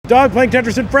Dog playing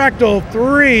Tetris and Fractal.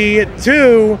 3,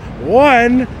 2,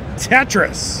 1,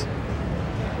 Tetris.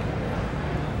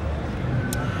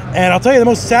 And I'll tell you, the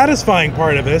most satisfying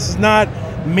part of this is not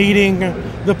meeting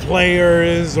the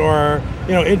players or,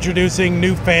 you know, introducing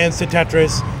new fans to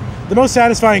Tetris. The most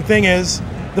satisfying thing is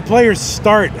the players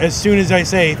start as soon as I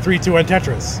say 3, 2, 1,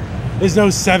 Tetris. There's no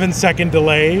 7-second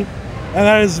delay,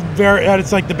 and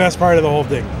that's like the best part of the whole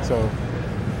thing. So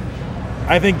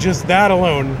I think just that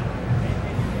alone,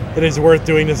 it is worth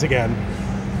doing this again.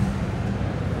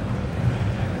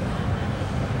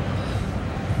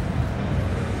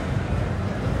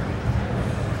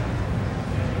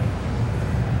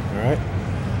 All right.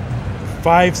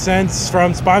 5 cents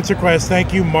from Sponsor Quest.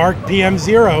 Thank you, Mark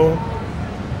PM0.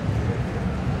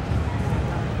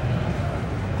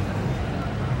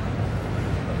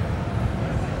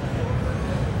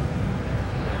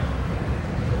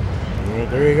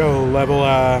 There you go,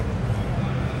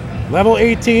 level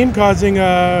 18, causing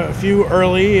a few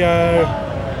early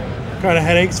kind of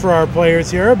headaches for our players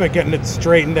here, but getting it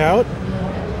straightened out.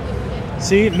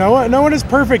 See, no one is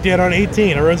perfect yet on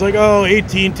 18. Everyone's like, oh,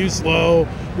 18 too slow,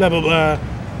 blah blah blah.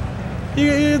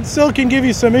 It still can give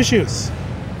you some issues.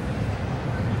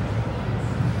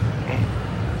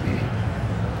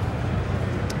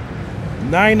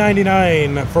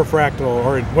 $9.99 for Fractal,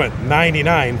 or what,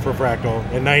 99 for Fractal,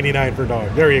 and 99 for Dog.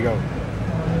 There you go.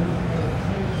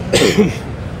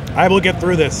 I will get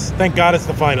through this. Thank God it's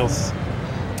the finals.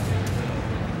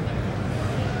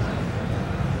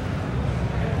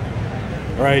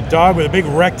 All right, Dog with a big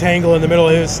rectangle in the middle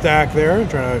of his stack there. I'm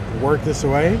trying to work this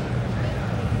away.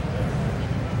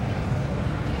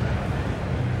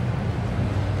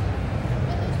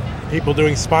 People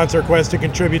doing Sponsor Quest to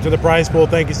contribute to the prize pool.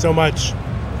 Thank you so much.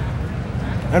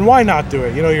 And why not do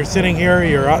it? You know, you're sitting here,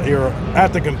 you're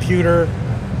at the computer,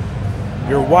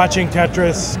 you're watching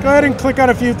Tetris. Go ahead and click on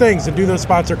a few things and do those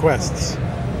Sponsor Quests.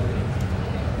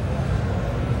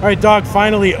 All right, Dog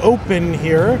finally open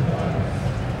here.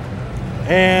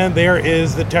 And there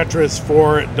is the Tetris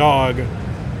for Dog.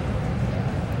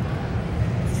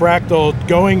 Fractal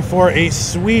going for a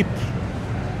sweep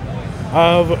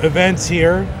of events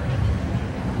here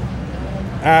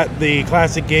at the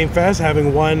Classic Game Fest,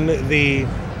 having won the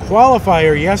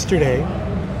qualifier yesterday.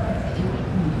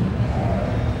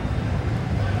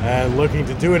 And looking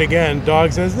to do it again.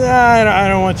 Dog says, nah, I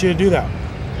don't want you to do that.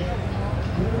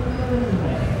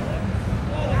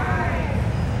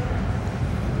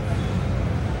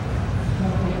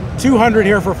 $200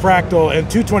 here for Fractal and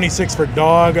 $226 for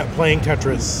Dog playing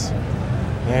Tetris.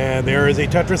 And there is a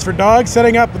Tetris for Dog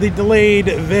setting up the delayed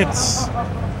Vits.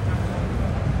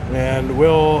 And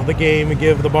will the game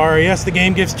give the bar? Yes, the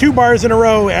game gives 2 bars in a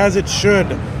row, as it should.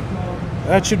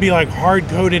 That should be like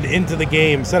hard-coded into the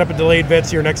game. Set up a delayed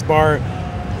Vits. Your next bar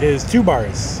is 2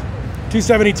 bars.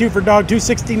 272 for Dog,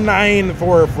 269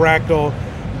 for Fractal.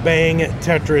 Bang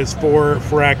Tetris for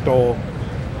Fractal.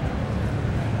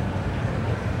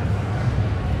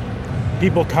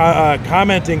 People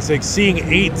commenting, saying seeing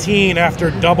 18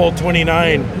 after double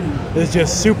 29 is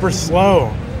just super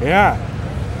slow. Yeah.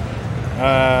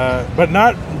 But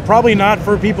probably not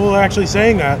for people actually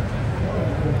saying that.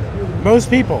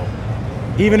 Most people,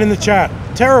 even in the chat,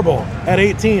 terrible at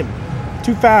 18.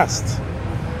 Too fast.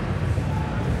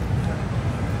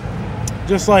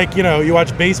 Just like, you know, you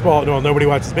watch baseball. No, nobody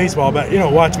watches baseball, but, you know,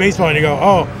 watch baseball and you go,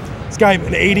 oh, this guy, an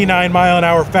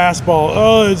 89-mile-an-hour fastball.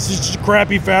 Oh, it's just a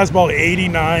crappy fastball,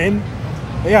 89.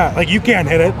 Yeah, like you can't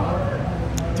hit it.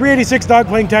 386 Dog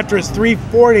playing Tetris,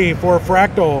 340 for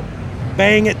Fractal.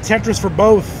 Bang Tetris for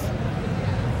both.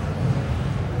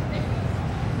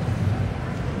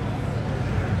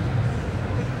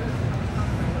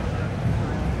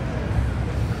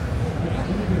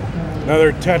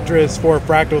 Another Tetris for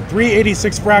Fractal.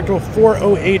 386 Fractal,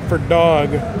 408 for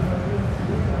Dog.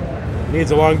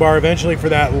 Needs a long bar eventually for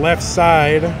that left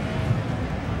side.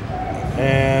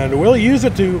 And we'll use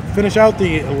it to finish out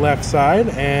the left side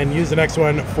and use the next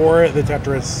one for the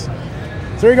Tetris.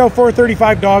 So there you go,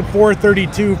 435 Dog,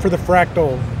 432 for the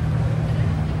Fractal.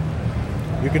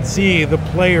 You can see the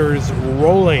players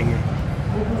rolling.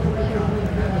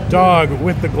 Dog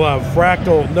with the glove,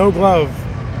 Fractal no glove,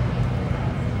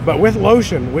 but with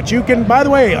lotion, which you can, by the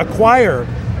way, acquire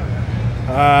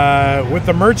with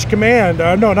the merch command.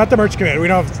 No, not the merch command. We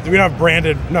don't have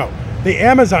branded. No, the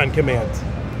Amazon command.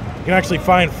 You can actually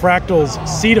find Fractal's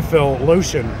Cetaphil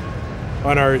lotion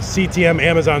on our CTM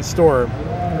Amazon store.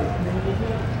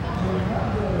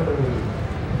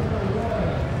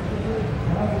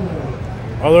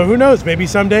 Although who knows? Maybe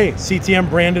someday CTM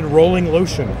branded rolling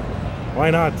lotion.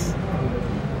 Why not?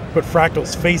 Put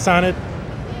Fractal's face on it.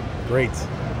 Great.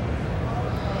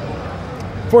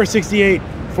 468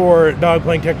 for Dog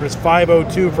playing Tetris,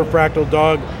 502 for Fractal.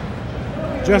 Dog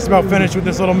just about finished with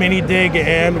this little mini dig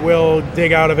and will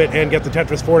dig out of it and get the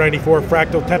Tetris 494.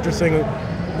 Fractal Tetrising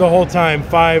the whole time,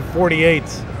 548,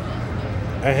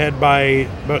 ahead by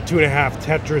about 2.5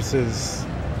 Tetrises.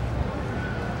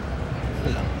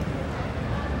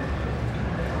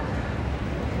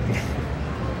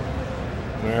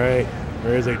 All right,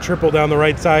 there is a triple down the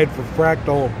right side for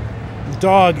Fractal.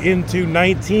 Dog into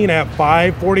 19 at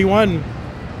 541.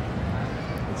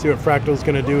 Let's see what Fractal's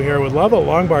going to do here. Would love a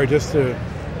long bar just to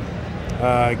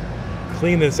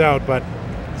clean this out, but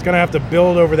it's going to have to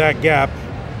build over that gap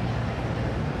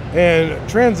and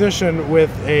transition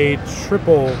with a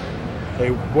triple,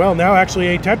 well, now actually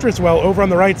a Tetris well over on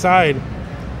the right side.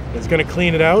 It's going to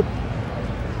clean it out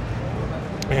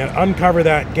and uncover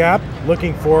that gap,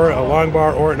 looking for a long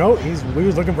bar, or no, he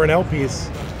was looking for an L piece,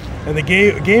 and the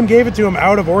game gave it to him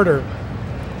out of order.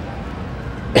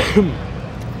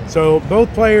 So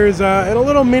both players in a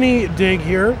little mini dig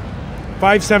here.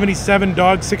 577,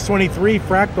 Dog 623,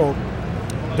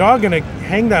 Fractal. Dog gonna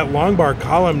hang that long bar,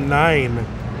 column 9.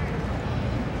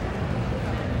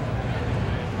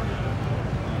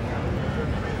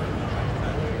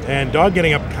 And Dog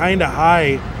getting up kind of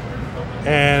high.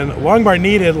 And long bar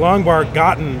needed, long bar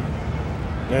gotten,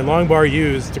 and long bar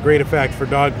used to great effect for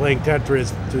Dog playing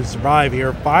Tetris to survive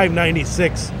here.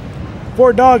 596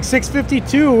 for Dog,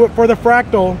 652 for the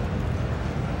Fractal.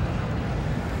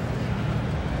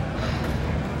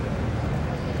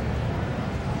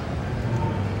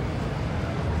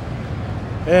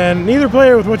 And neither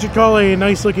player with what you'd call a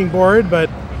nice looking board, but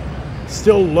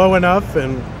still low enough,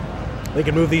 and they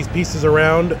can move these pieces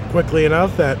around quickly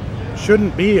enough that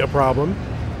shouldn't be a problem.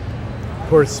 Of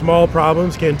course, small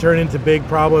problems can turn into big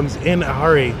problems in a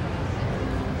hurry.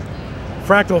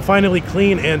 Fractal finally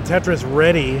clean and Tetris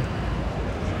ready.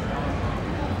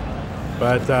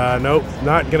 But nope,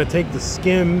 not gonna take the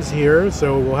skims here,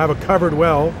 so we'll have a covered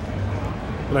well.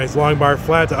 A nice long bar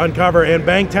flat to uncover, and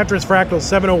bang, Tetris Fractal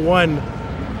 701.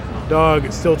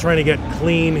 Dog still trying to get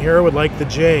clean here, would like the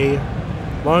J.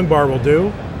 Long bar will do.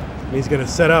 And he's gonna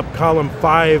set up column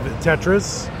 5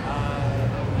 Tetris.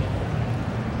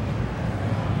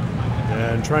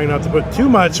 And trying not to put too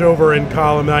much over in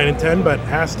column 9 and 10, but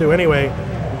has to anyway.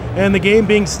 And the game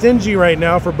being stingy right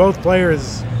now for both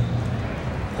players.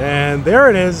 And there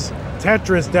it is,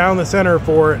 Tetris down the center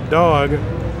for Dog.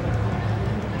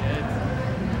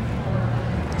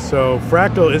 So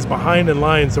Fractal is behind in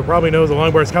line, so probably knows the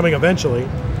long bar is coming eventually.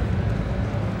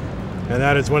 And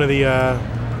that is one of the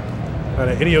kind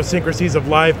of idiosyncrasies of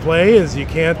live play, is you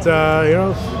can't, you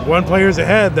know, one player's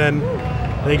ahead, then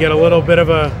they get a little bit of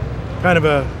a kind of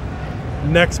a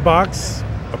next box,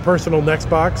 a personal next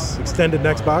box, extended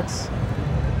next box.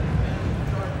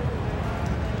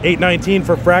 819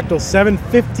 for Fractal,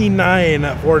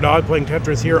 759 for Dog playing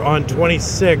Tetris here on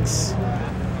 26.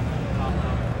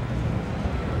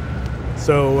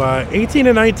 So 18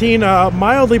 and 19,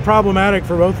 mildly problematic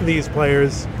for both of these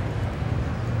players.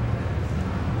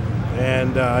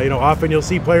 And you know, often you'll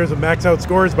see players with max out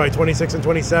scores by 26 and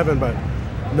 27, but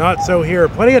not so here.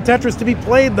 Plenty of Tetris to be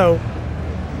played, though.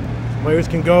 Players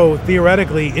can go,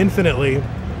 theoretically, infinitely.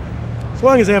 As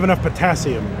long as they have enough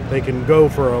potassium, they can go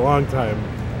for a long time.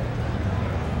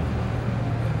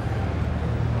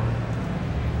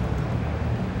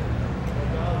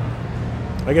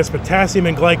 I guess potassium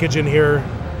and glycogen here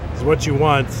is what you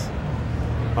want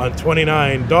on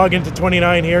 29. Dog into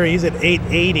 29 here, he's at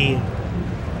 880.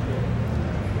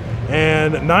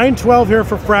 And 912 here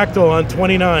for Fractal on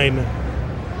 29.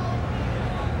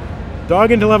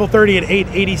 Dog into level 30 at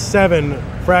 887.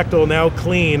 Fractal now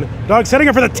clean. Dog setting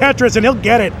up for the Tetris, and he'll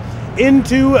get it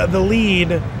into the lead.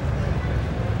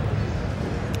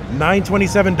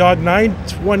 927, Dog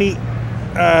 920.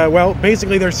 Well,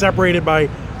 basically they're separated by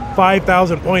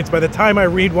 5,000 points. By the time I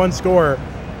read one score,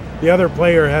 the other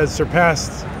player has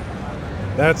surpassed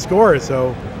that score.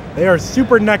 So they are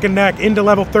super neck and neck into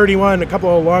level 31. A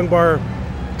couple of long bar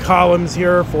columns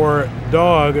here for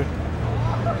Dog.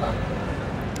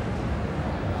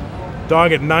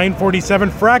 Dog at 947,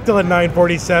 Fractal at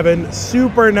 947.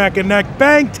 Super neck and neck.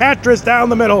 Bang, Tetris down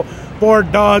the middle for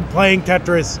Dog playing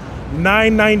Tetris.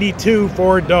 992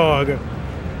 for Dog.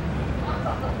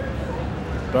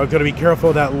 Dog's got to be careful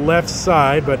of that left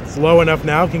side, but it's low enough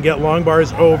now. Can get long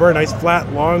bars over. Nice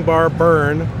flat long bar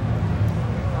burn.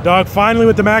 Dog finally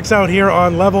with the max out here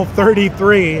on level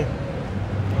 33.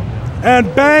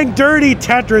 And bang, dirty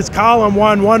Tetris, column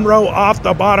 1, one row off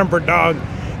the bottom for Dog.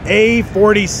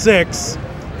 A46.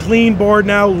 Clean board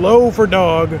now, low for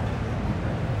Dog.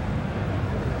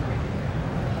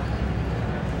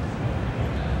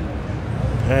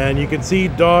 And you can see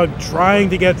Dog trying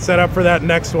to get set up for that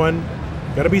next one.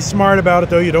 Got to be smart about it,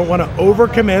 though. You don't want to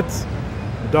overcommit.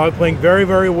 Dog playing very,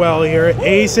 very well here.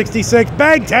 A66,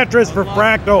 bang Tetris for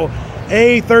Fractal.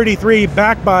 A33,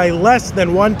 back by less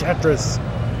than one Tetris.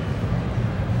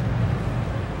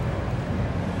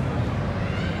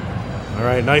 All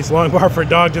right, nice long bar for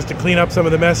Dog just to clean up some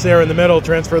of the mess there in the middle.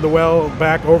 Transfer the well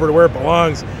back over to where it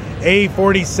belongs.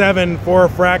 A47 for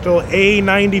Fractal.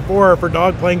 A94 for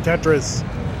Dog playing Tetris.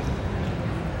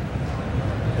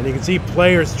 And you can see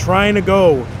players trying to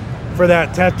go for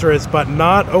that Tetris, but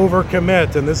not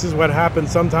overcommit. And this is what happens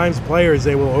sometimes. Players,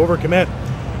 they will overcommit.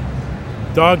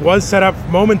 Dog was set up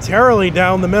momentarily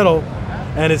down the middle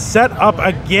and is set up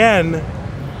again.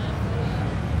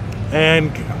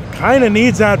 And kind of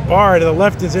needs that bar. To the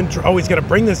left is in. Oh, he's got to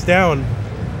bring this down.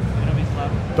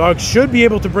 Dog should be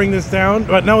able to bring this down,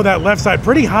 but no, that left side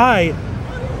pretty high.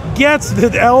 Gets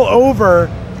the L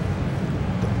over.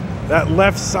 That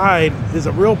left side is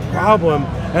a real problem.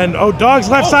 And oh, Dog's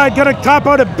left side gonna top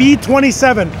out a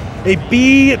B27. A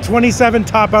B27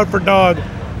 top out for Dog.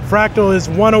 Fractal is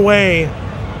one away.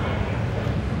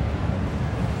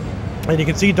 And you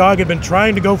can see Dog had been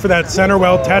trying to go for that center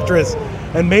well Tetris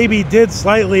and maybe did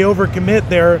slightly overcommit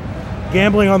there,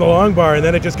 gambling on the long bar, and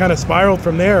then it just kind of spiraled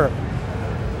from there.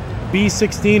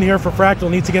 B16 here for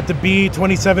Fractal, needs to get to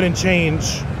B27 and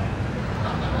change.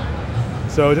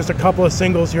 So just a couple of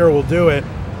singles here will do it.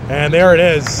 And there it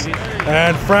is.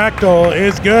 And Fractal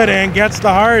is good and gets the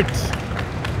heart.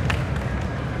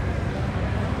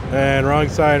 And wrong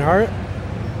side heart.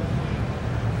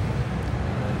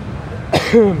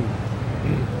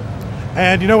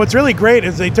 And you know what's really great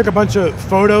is they took a bunch of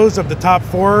photos of the top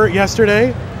 4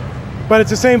 yesterday, but it's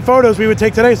the same photos we would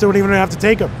take today, so we don't even have to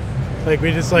take them. Like,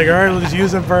 we just like, all right, we'll just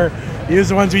use them for, use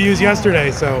the ones we used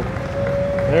yesterday. So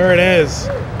there it is.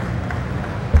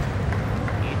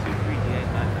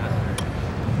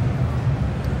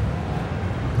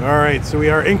 All right, so we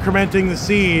are incrementing the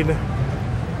seed.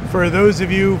 For those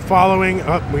of you following,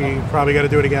 oh, we probably got to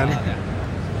do it again.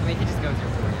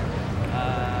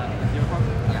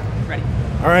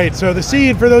 All right, so the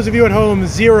seed for those of you at home,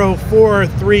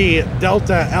 043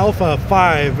 Delta Alpha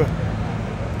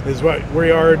 5 is what we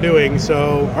are doing.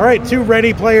 So, all right, 2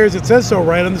 ready players. It says so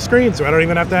right on the screen, so I don't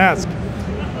even have to ask.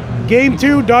 Game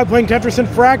 2, Dog playing Tetris and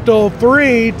Fractal.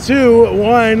 3, 2,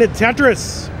 1,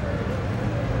 Tetris.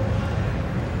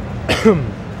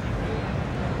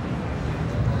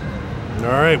 All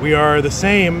right, we are the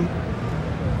same.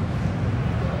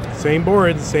 Same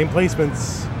boards, same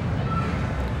placements.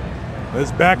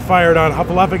 This backfired on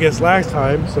Hufflepuffus last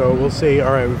time, so we'll see.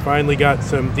 All right, we finally got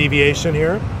some deviation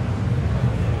here.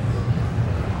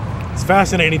 It's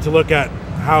fascinating to look at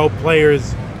how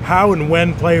and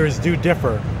when players do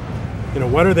differ. You know,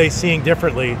 what are they seeing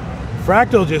differently?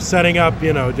 Fractal just setting up,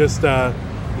 you know, just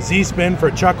Z-spin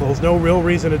for chuckles. No real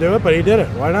reason to do it, but he did it.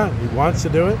 Why not? He wants to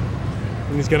do it,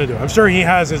 and he's going to do it. I'm sure he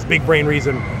has his big brain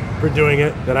reason for doing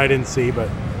it that I didn't see, but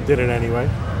did it anyway.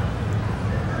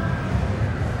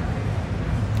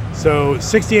 So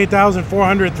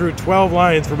 68,400 through 12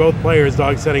 lines for both players.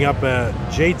 Dog setting up a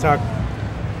J-Tuck,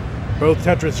 both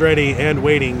Tetris ready and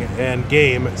waiting, and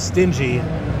game stingy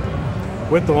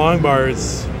with the long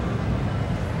bars.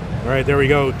 All right, there we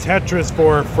go. Tetris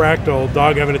for Fractal.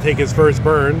 Dog having to take his first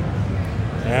burn,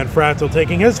 and Fractal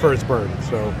taking his first burn.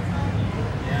 So,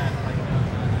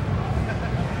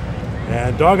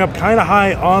 and Dog up kind of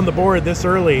high on the board this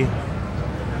early.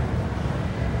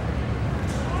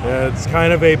 It's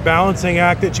kind of a balancing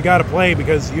act that you got to play,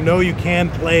 because you know you can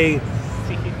play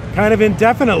kind of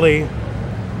indefinitely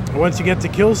once you get to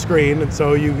kill screen, and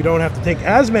so you don't have to take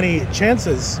as many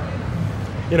chances.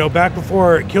 You know, back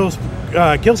before kill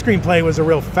screen play was a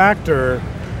real factor,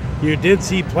 you did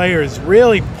see players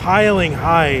really piling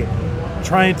high,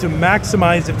 trying to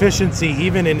maximize efficiency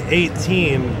even in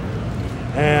 18,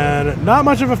 and not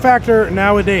much of a factor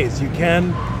nowadays. You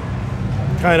can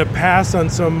kind of pass on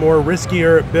some more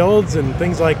riskier builds and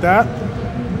things like that,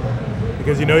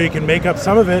 because you know you can make up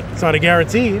some of it. It's not a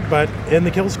guarantee, but in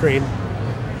the kill screen.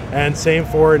 And same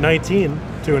for 19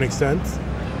 to an extent.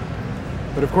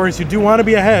 But of course, you do want to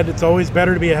be ahead. It's always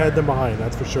better to be ahead than behind,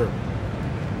 that's for sure.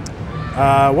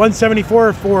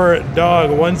 174 for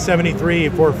Dog, 173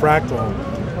 for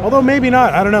Fractal. Although maybe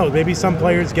not, I don't know. Maybe some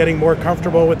players getting more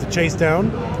comfortable with the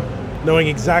Chasedown, knowing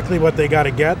exactly what they got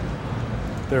to get.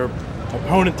 Their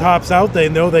opponent tops out, they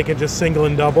know they can just single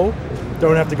and double.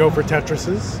 Don't have to go for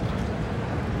Tetrises.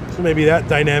 So maybe that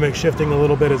dynamic shifting a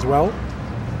little bit as well.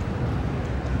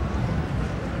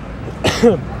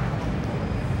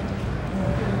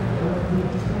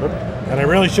 And I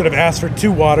really should have asked for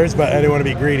 2 waters, but I didn't want to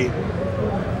be greedy.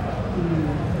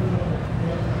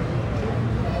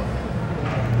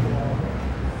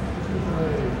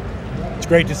 It's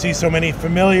great to see so many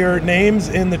familiar names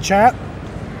in the chat.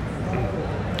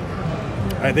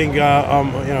 I think, you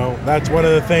know, that's one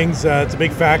of the things, it's a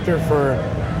big factor for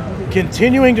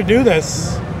continuing to do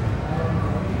this.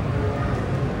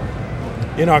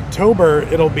 In October,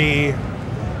 it'll be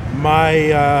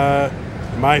my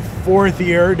my 4th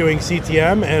year doing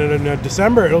CTM, and in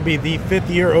December, it'll be the 5th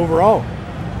year overall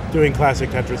doing Classic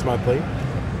Tetris Monthly.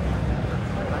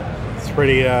 It's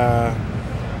pretty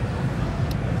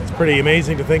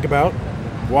amazing to think about.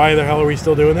 Why the hell are we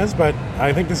still doing this? But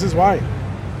I think this is why.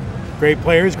 Great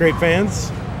players, great fans.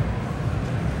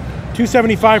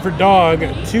 275 for Dog,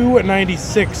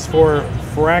 296 for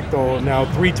Fractal. Now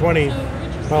 320.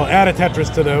 Well, add a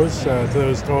Tetris to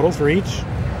those totals for each.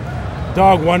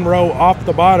 Dog 1 row off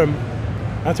the bottom.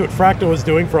 That's what Fractal was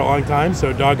doing for a long time.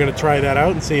 So Dog going to try that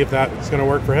out and see if that's going to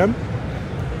work for him.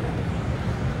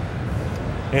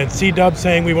 And C-Dub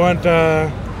saying we want.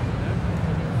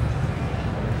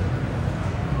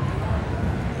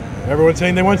 Everyone's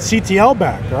saying they want CTL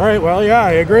back. All right, well, yeah,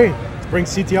 I agree. Let's bring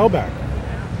CTL back.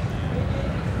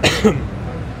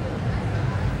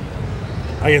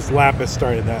 I guess Lapis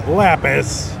started that.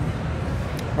 Lapis.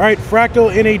 All right,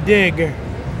 Fractal in a dig.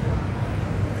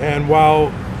 And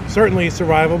while certainly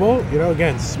survivable, you know,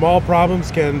 again, small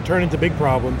problems can turn into big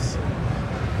problems.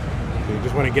 You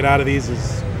just want to get out of these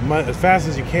as fast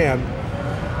as you can.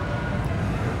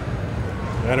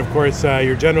 And of course,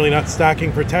 you're generally not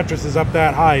stacking for Tetris up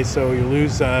that high, so you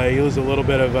lose a little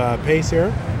bit of pace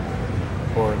here,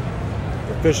 or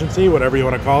efficiency, whatever you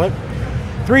want to call it.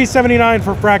 379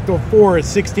 for Fractal,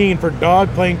 416 for Dog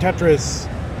playing Tetris,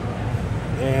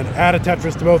 and add a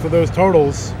Tetris to both of those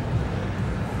totals.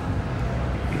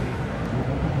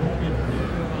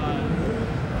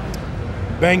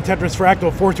 Bang Tetris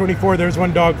Fractal, 424. There's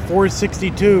one Dog,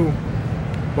 462.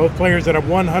 Both players at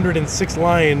 106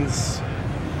 lines.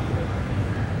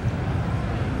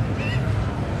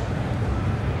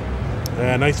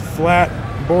 A nice flat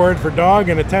board for Dog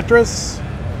and a Tetris.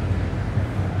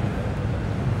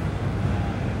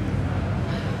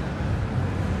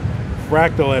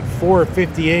 Fractal at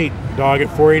 458, Dog at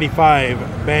 485.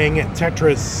 Bang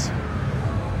Tetris.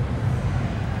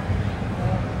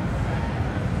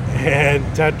 And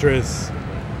Tetris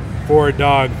for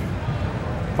Dog,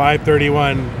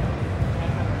 531.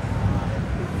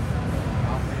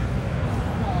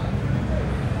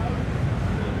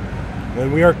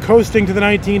 And we are coasting to the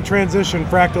 19 transition.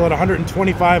 Fractal at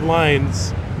 125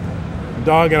 lines.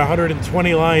 Dog at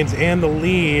 120 lines and the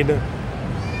lead.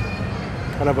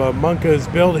 Kind of a Monka's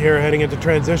build here heading into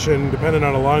transition, depending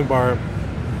on a long bar.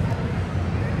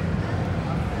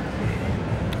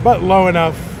 But low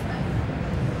enough.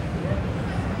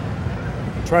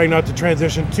 Trying not to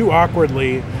transition too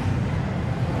awkwardly.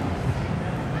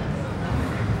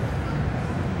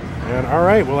 And all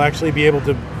right, we'll actually be able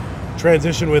to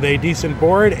transition with a decent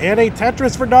board and a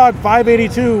Tetris for Dog,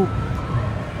 582.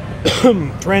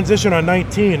 Transition on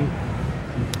 19.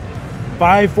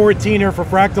 514 here for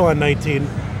Fractal on 19.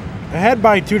 Ahead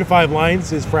by 2 to 5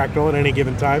 lines is Fractal at any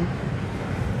given time.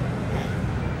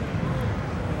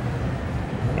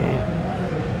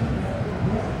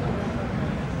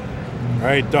 All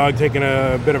right, Dog taking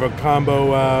a bit of a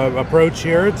combo approach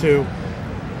here to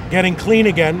getting clean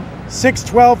again.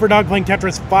 612 for Dog playing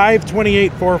Tetris,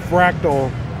 528 for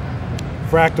Fractal.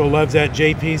 Fractal loves that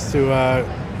J piece to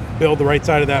build the right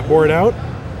side of that board out.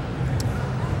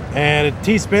 And a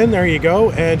T-spin, there you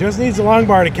go. And just needs a long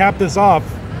bar to cap this off.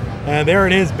 And there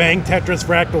it is, Bang Tetris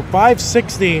Fractal,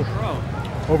 560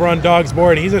 over on Dog's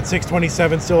board. He's at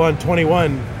 627, still on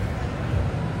 21.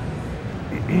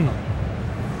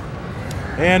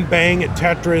 And Bang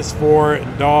Tetris for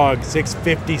Dog,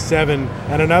 657.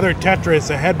 And another Tetris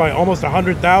ahead by almost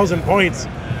 100,000 points.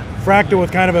 Fractal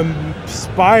with kind of a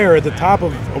spire at the top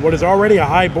of what is already a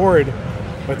high board.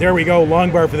 But there we go, long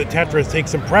bar for the Tetris,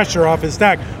 takes some pressure off his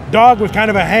stack. Dog with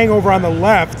kind of a hangover on the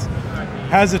left,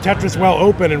 has the Tetris well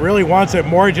open and really wants it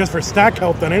more just for stack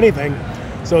health than anything.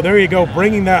 So there you go,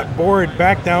 bringing that board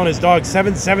back down as Dog,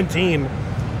 717.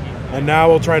 And now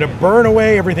we'll try to burn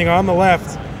away everything on the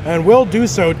left. And will do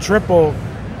so, triple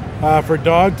for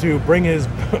Dog to bring his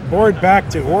board back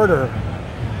to order.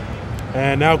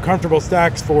 And now comfortable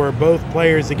stacks for both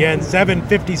players again.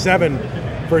 757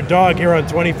 for Dog here on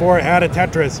 24. Add a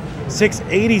Tetris.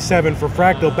 687 for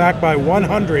Fractal, back by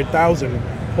 100,000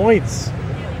 points.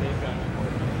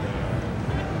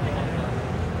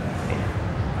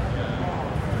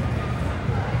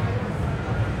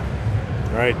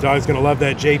 All right, Dog's going to love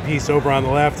that J piece over on the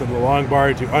left and the long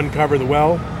bar to uncover the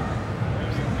well.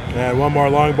 And one more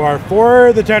long bar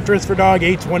for the Tetris for dog,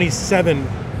 827.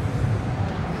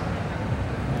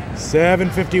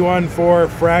 751 for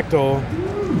Fractal.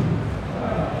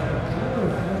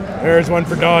 There's one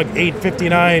for dog,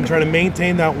 859, trying to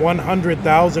maintain that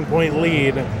 100,000 point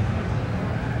lead.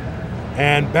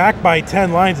 And back by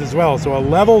 10 lines as well, so a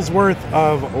level's worth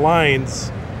of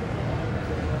lines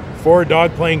for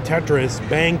dog playing Tetris.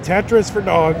 Bang Tetris for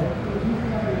dog.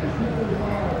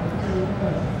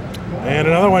 And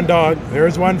another one, dog.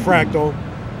 There's one, Fractal.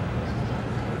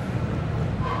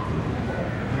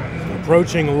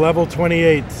 Approaching level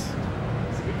 28.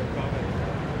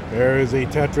 There is a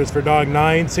Tetris for dog,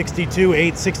 962,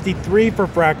 863 for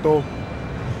Fractal.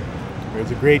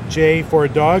 There's a great J for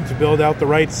dog to build out the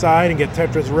right side and get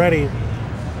Tetris ready.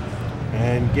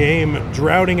 And game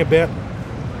droughting a bit.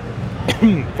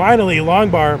 Finally, long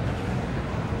bar.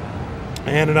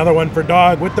 And another one for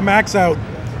dog with the max out.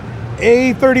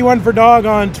 A31 for dog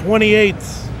on 28.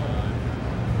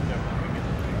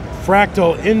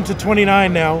 Fractal into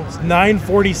 29 now. It's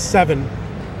 947.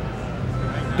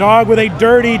 Dog with a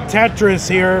dirty Tetris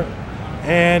here.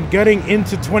 And getting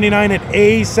into 29 at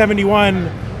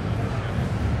A71.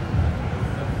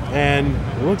 And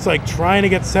it looks like trying to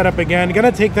get set up again.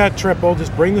 Gonna take that triple,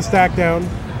 just bring the stack down.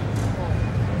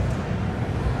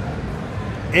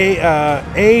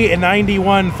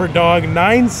 A91 for dog,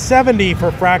 970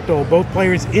 for Fractal. Both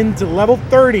players into level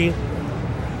 30.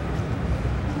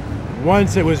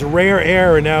 Once it was rare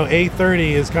air, and now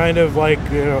A30 is kind of like,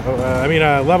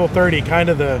 level 30, kind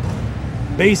of the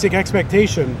basic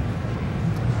expectation.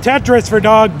 Tetris for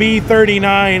dog,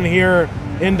 B39 here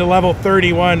into level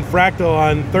 31. Fractal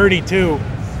on 32.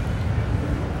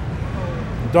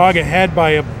 Dog ahead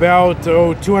by about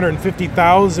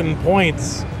 250,000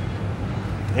 points.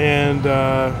 And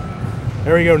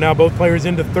there we go. Now both players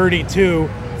into 32.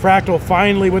 Fractal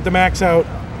finally with the max out.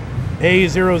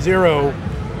 A00.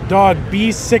 Dog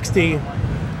B60.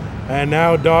 And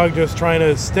now dog just trying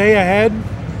to stay ahead,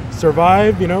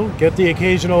 survive, get the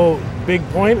occasional big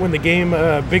point when the game,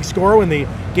 big score when the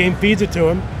game feeds it to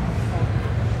him.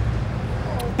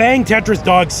 Bang Tetris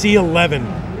dog C11.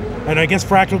 And I guess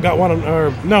Fractal got one,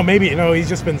 or no, he's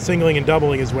just been singling and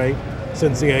doubling his way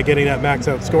since getting that max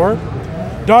out score.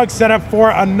 Dog set up for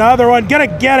another one. Gonna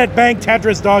get it. Bang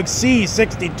Tetris dog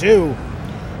C62.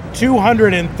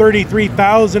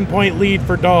 233,000 point lead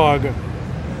for dog.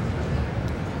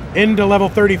 Into level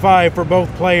 35 for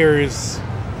both players.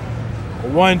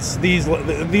 Once these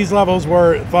levels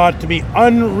were thought to be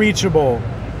unreachable.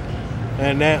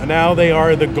 And now they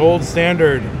are the gold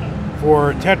standard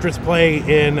for Tetris play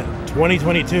in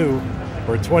 2022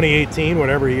 or 2018,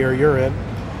 whatever year you're in.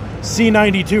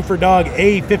 C92 for dog,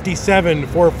 A57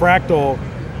 for Fractal.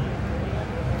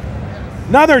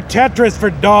 Another Tetris for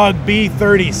dog,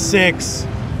 B36.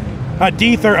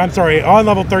 On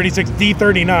level 36,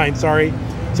 D39, sorry.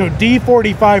 So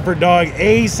D45 for dog,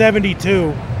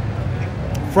 A72.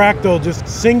 Fractal just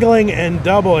singling and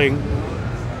doubling.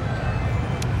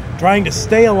 Trying to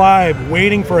stay alive,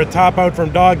 waiting for a top out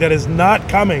from dog that is not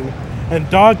coming. And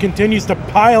dog continues to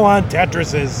pile on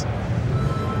Tetrises.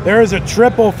 There is a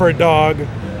triple for dog.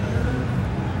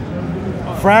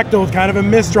 Fractal with kind of a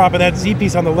misdrop of that Z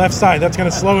piece on the left side. That's going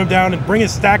to slow him down and bring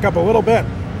his stack up a little bit.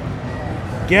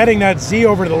 Getting that Z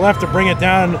over to the left to bring it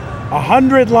down.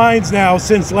 100 lines now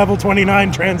since level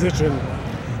 29 transition.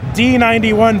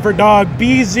 D91 for dog.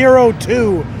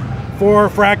 B02 for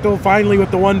Fractal, finally with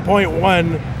the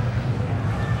 1.1.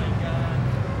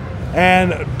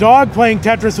 And dog playing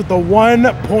Tetris with the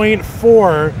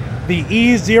 1.4. The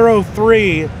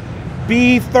E03,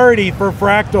 B30 for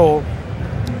Fractal.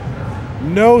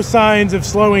 No signs of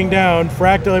slowing down.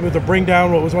 Fractal able to bring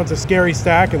down what was once a scary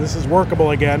stack, and this is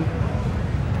workable again.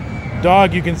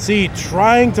 Dog, you can see,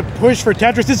 trying to push for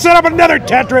Tetris to set up another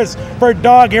Tetris for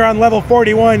dog here on level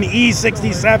 41,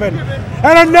 E67.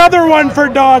 And another one for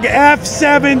dog,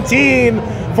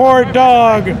 F17 for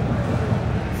dog.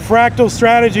 Fractal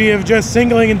strategy of just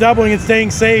singling and doubling and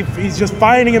staying safe. He's just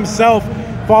finding himself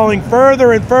falling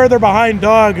further and further behind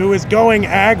dog, who is going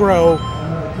aggro.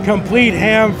 Complete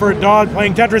ham for dog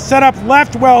playing Tetris. Set up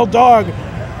left well dog.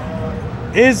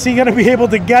 Is he going to be able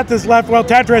to get this left well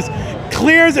Tetris?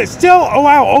 Clears it. Still, oh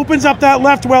wow, opens up that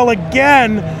left well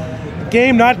again.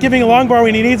 Game not giving a long bar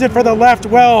when he needs it for the left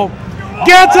well.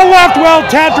 Gets a left well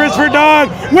Tetris for dog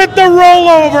with the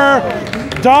rollover.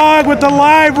 Dog with the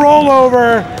live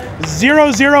rollover.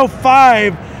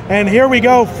 005. And here we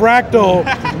go, Fractal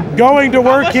going to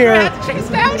work here.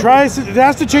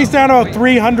 Has to chase down about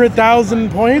 300,000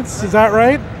 points. Is that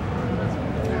right?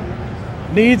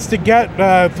 needs to get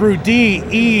through D,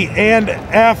 E, and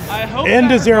F I hope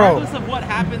into that 0. regardless of what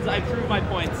happens, I prove my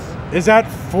points. Is that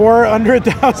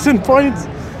 400,000 points?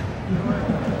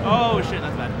 Oh shit,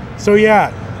 that's bad. So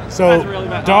yeah, so That's really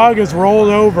bad. Dog is rolled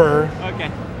over, Okay.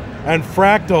 and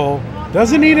Fractal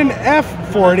doesn't need an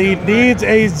F40, needs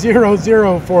a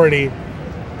 0040.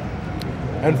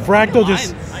 And Fractal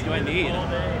just Lines do I need?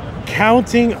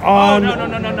 counting Oh on no.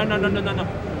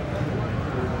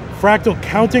 Fractal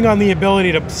counting on the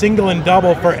ability to single and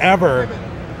double forever.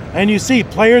 And you see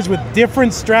players with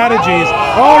different strategies.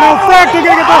 Oh no, Fractal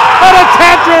gonna get the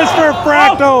Tetris for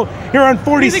Fractal here on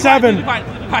 47. Be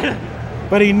quiet.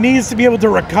 But he needs to be able to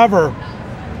recover.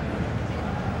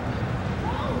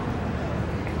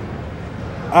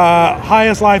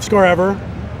 Highest live score ever.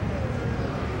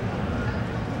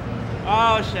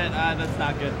 Oh shit, that's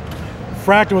not good.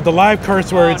 Fractal with the live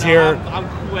curse words Oh, no, here. I'm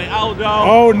quit. Oh no.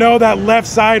 Oh no, that left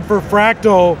side for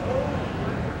Fractal.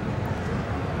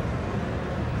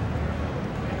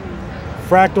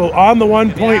 Fractal on the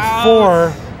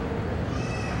 1.4.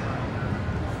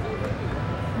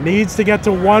 Needs to get to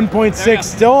 1.6,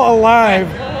 still alive.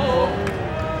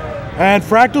 And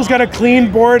Fractal's got a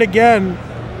clean board again.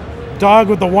 Dog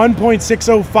with the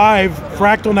 1.605.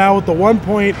 Fractal now with the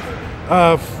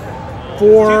 1.4.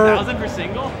 2,000 for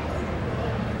single?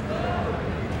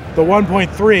 The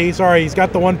 1.3, sorry, he's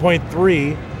got the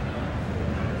 1.3.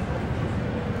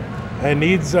 And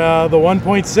needs the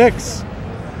 1.6.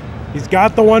 He's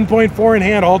got the 1.4 in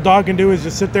hand. All Dog can do is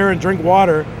just sit there and drink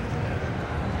water.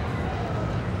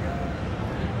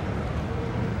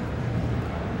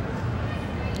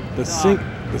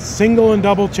 The single and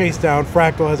double chase down.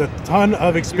 Fractal has a ton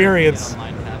of experience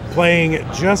playing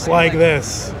just like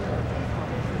this.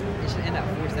 It should end at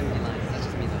 470 lines. That's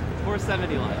just me though.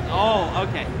 470 line. Oh,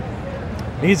 okay.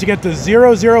 Needs to get to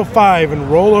 005 and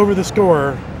roll over the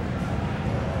score.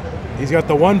 He's got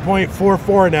the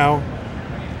 1.44 now.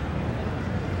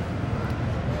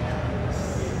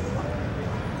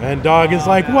 And Dog is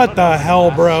like, what the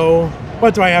hell, bro?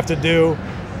 What do I have to do?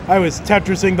 I was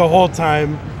Tetrising the whole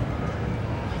time.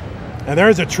 And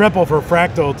there's a triple for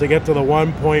Fractal to get to the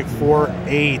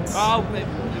 1.48. Oh,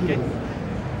 okay.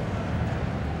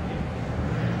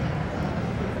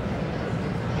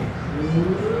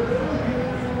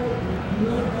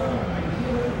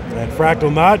 And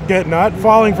Fractal not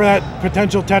falling for that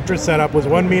potential Tetris setup. Was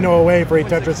 1 Mino away for a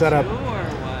Tetris setup.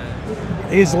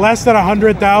 He's less than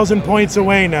 100,000 points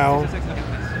away now.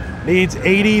 Needs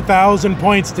 80,000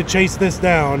 points to chase this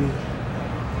down.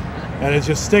 And is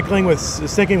just sticking with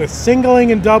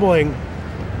singling and doubling.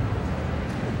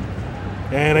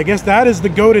 And I guess that is the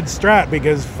goated strat,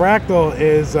 because Fractal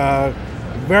is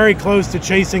very close to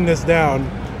chasing this down.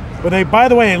 With a, by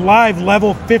the way, a live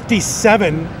level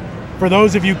 57 for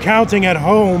those of you counting at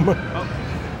home.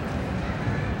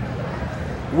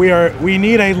 We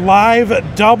need a live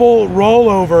double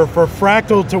rollover for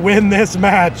Fractal to win this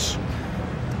match.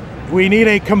 We need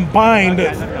a combined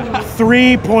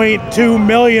 3.2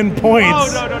 million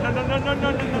points. Oh, no.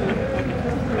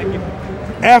 Thank you.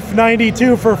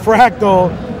 F92 for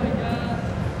Fractal.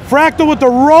 Fractal with the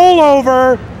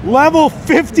rollover, level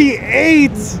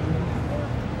 58.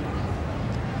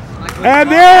 And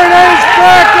there it is,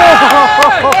 Fractal!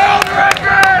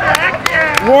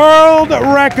 World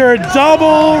record,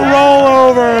 double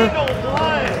rollover.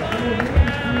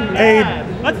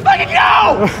 Let's fucking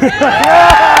go!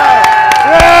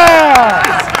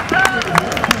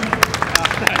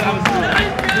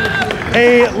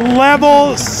 A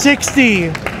level 60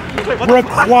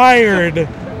 required.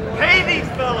 Pay these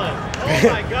fellas! Oh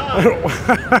my god!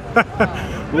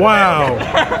 Wow.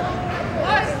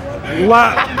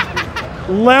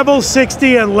 Level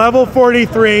 60 and level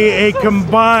 43, a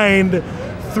combined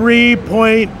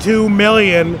 3.2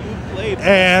 million,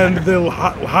 and the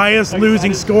highest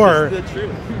losing score,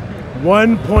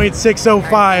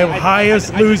 1.605,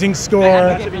 highest losing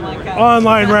score,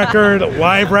 online record,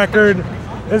 live record.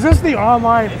 Is this the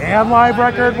online and live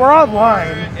record? We're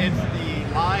online. It's the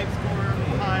live score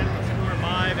behind the score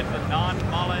live. It's the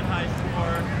non-Mullen high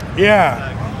score. Yeah.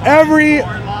 Every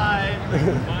Score live.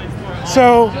 Combined score live.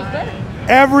 so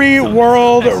every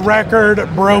world record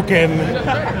broken.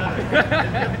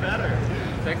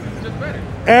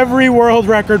 Every world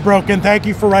record broken. Thank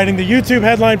you for writing the YouTube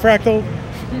headline, Fractal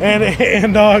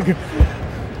and Dog.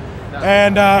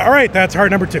 And all right, that's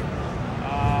heart number 2.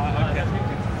 Okay.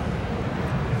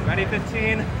 Ready,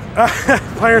 15?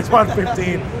 Players want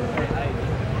 15.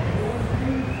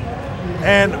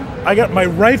 And I got my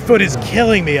right foot is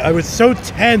killing me. I was so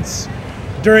tense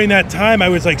during that time. I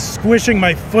was like squishing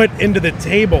my foot into the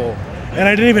table, and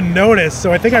I didn't even notice.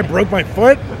 So I think I broke my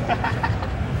foot.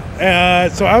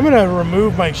 So I'm going to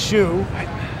remove my shoe.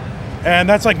 And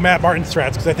that's like Matt Martin's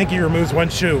strats, because I think he removes one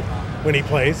shoe when he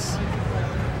plays.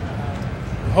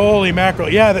 Holy mackerel.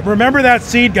 Yeah, remember that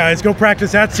seed, guys. Go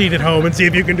practice that seed at home and see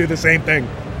if you can do the same thing.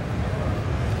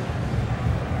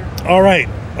 All right.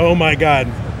 Oh, my God.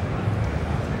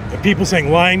 People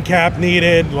saying line cap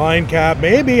needed, line cap.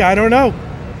 Maybe. I don't know.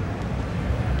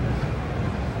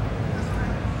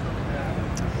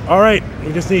 All right.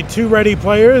 We just need 2 ready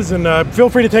players, and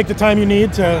feel free to take the time you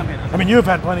need to... I mean, you have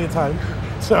had plenty of time,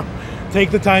 so...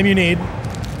 Take the time you need.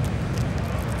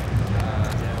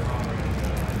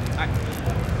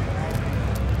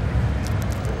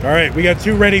 All right, we got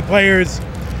 2 ready players.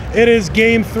 It is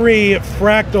game 3,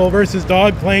 Fractal versus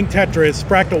Dog playing Tetris.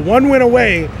 Fractal 1 win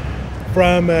away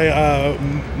from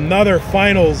another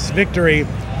finals victory.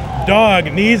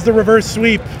 Dog needs the reverse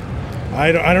sweep.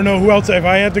 I don't know who else. If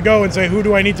I had to go and say who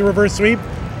do I need to reverse sweep,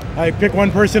 I pick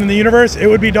one person in the universe, it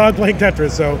would be Dog playing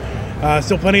Tetris. So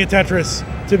still plenty of Tetris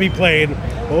to be played.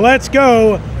 Let's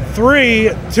go.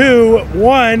 3, 2,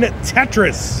 1,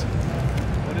 Tetris.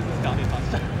 What is this copy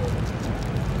pasta?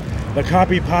 The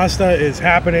copy pasta is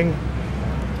happening.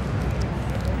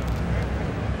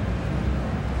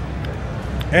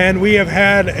 And we have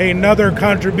had another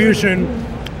contribution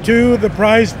to the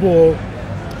prize pool.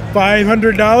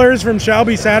 $500 from Shall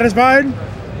Be Satisfied.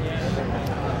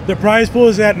 The prize pool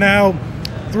is at now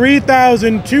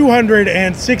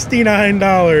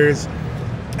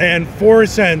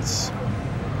 $3,269.04.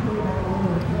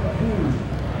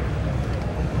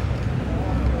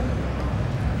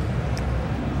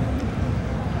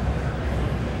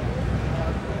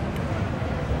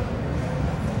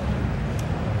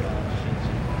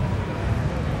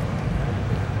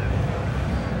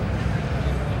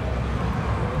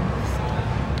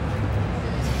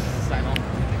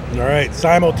 All right,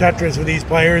 Simul Tetris with these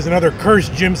players. Another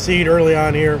cursed gym seed early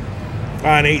on here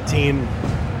on 18.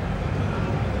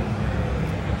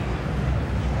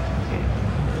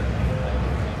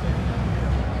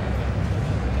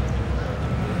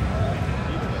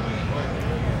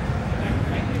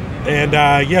 And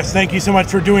yes, thank you so much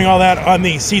for doing all that on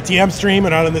the CTM stream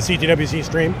and not on the CTWC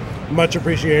stream. Much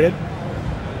appreciated.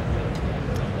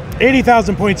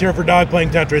 80,000 points here for Dog playing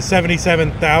Tetris,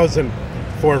 77,000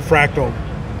 for Fractal.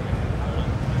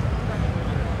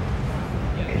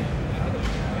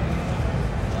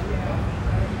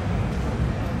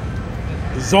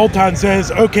 Zoltan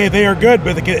says, okay, they are good,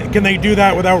 but can they do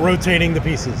that without rotating the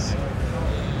pieces?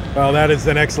 Well, that is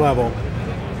the next level.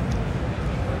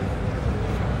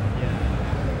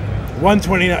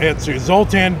 129,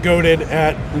 Zoltan goated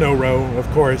at no row, of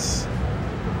course.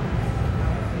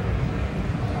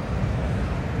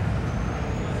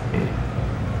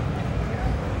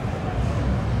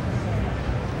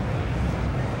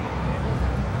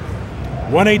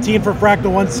 $118 for Fractal,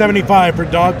 $175 for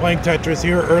Dog playing Tetris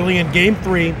here early in game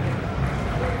 3.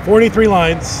 43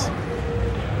 lines.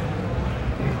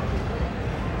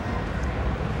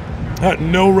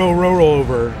 No row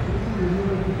rollover.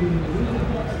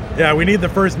 Yeah, we need the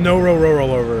first no row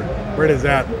rollover. Where is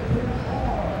that?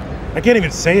 I can't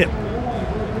even say it.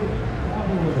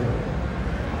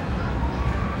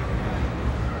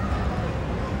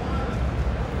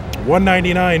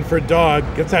 $199 for Dog.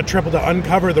 Gets that triple to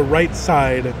uncover the right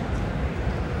side.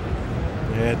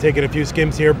 Yeah, taking a few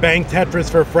skims here. Bang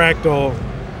Tetris for Fractal.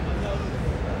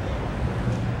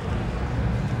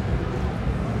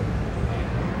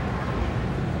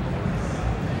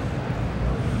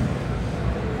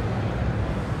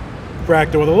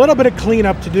 Fractal with a little bit of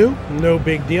cleanup to do. No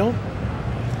big deal.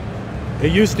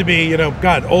 It used to be, you know,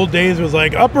 God, old days was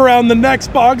like up around the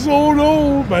next box, oh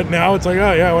no. But now it's like,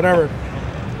 oh yeah, whatever.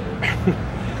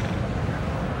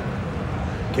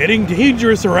 Getting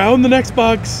dangerous around the next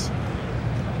box.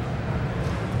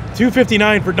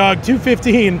 $259 for Dog,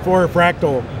 $215 for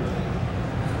Fractal.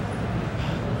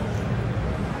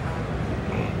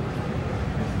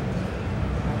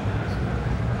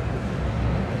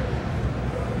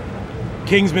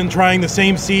 King's been trying the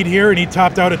same seed here, and he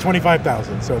topped out at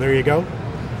 25,000. So there you go.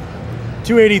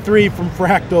 283 from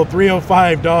Fractal,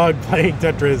 305 Dog playing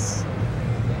Tetris.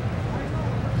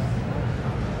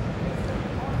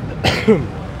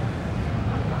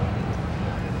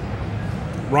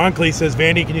 Ronkley says,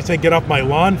 Vandy, can you say get off my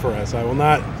lawn for us? I will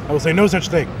not. I will say no such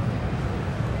thing.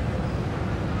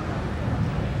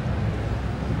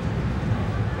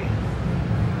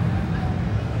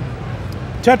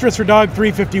 Tetris for Dog,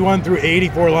 351 through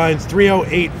 84 lines,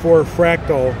 308 for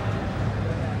Fractal.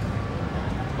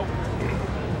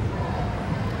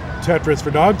 Tetris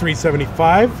for Dog,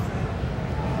 375.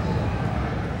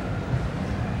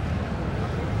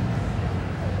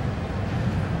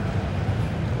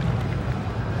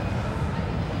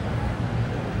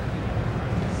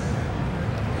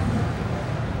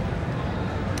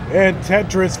 And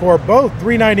Tetris for both,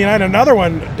 $3.99. Another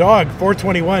one, Dog,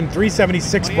 $4.21,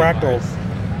 $3.76 Fractal.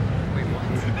 Wait,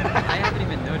 what? I haven't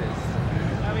even noticed.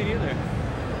 I mean, either.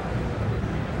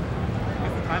 I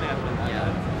guess the timing has been bad.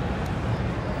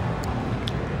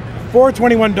 Yeah.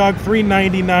 $4.21 Dog,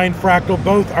 $3.99 Fractal.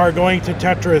 Both are going to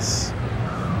Tetris.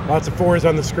 Lots of 4s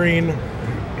on the screen.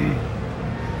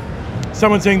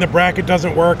 Someone saying the bracket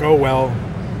doesn't work. Oh well.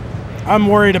 I'm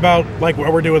worried about like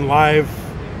what we're doing live.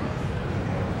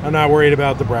 I'm not worried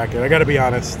about the bracket. I got to be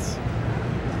honest.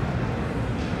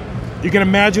 You can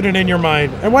imagine it in your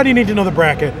mind. And why do you need to know the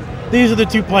bracket? These are the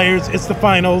 2 players. It's the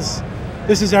finals.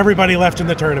 This is everybody left in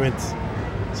the tournament.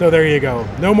 So there you go.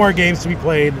 No more games to be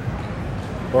played.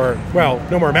 Or, well,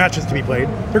 no more matches to be played.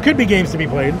 There could be games to be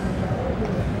played.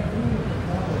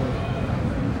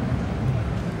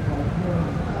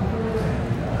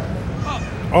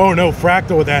 Oh no,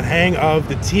 Fractal with that hang of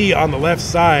the T on the left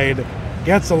side.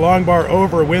 Gets the long bar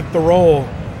over with the roll.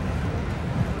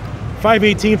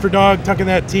 518 for Dog, tucking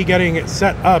that T, getting it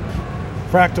set up.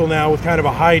 Fractal now with kind of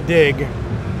a high dig.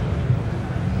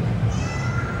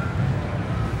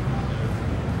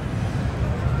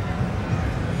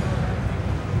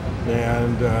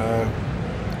 And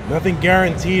nothing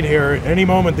guaranteed here. Any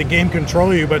moment the game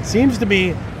control you, but seems to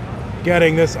be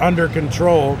getting this under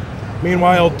control.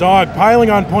 Meanwhile, Dog piling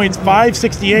on points,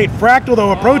 568. Fractal,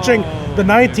 though, approaching the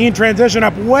 19 transition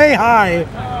up way high.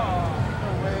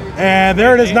 And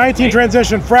there it is, 19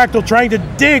 transition. Fractal trying to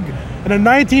dig in a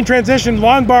 19 transition,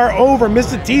 long bar over,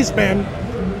 missed a T-spin.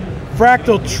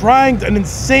 Fractal trying an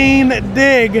insane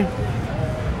dig.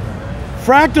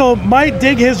 Fractal might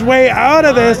dig his way out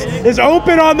of this. Is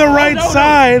open on the right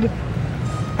side.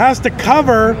 Has to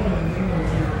cover.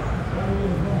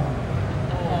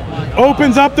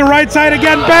 Opens up the right side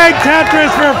again. Bang!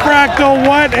 Tetris for Fractal.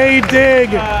 What a dig!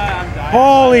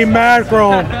 Holy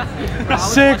mackerel!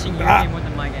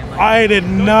 I did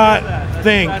not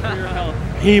think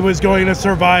he was going to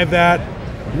survive that.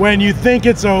 When you think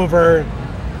it's over,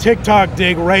 TikTok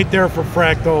dig right there for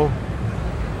Fractal.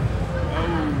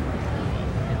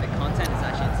 The content is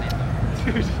actually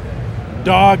insane though.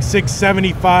 Dog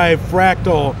 675,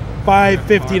 Fractal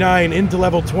 559 into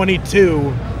level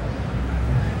 22.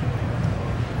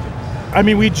 I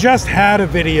mean, we just had a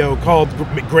video called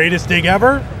Greatest Dig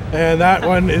Ever, and that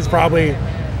one is probably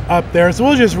up there. So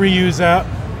we'll just reuse that.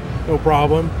 No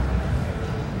problem.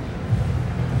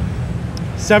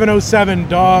 707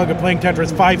 Dog playing Tetris,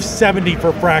 570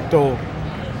 for Fractal.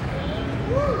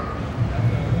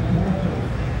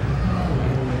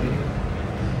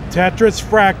 Tetris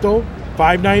Fractal,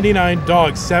 599,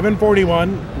 Dog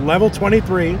 741, level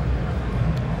 23.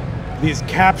 These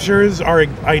captures are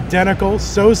identical,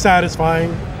 so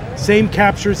satisfying. Same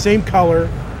capture, same color.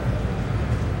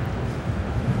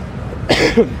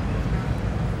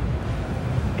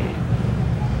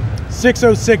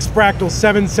 $606 Fractal,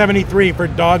 773 for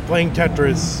Dog playing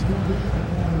Tetris.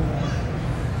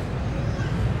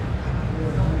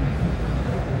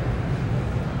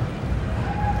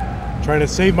 Trying to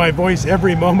save my voice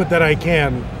every moment that I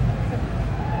can.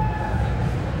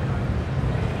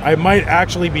 I might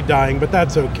actually be dying, but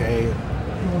that's okay.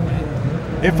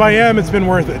 If I am, it's been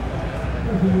worth it.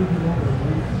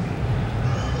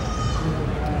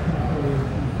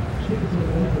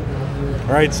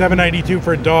 All right, 792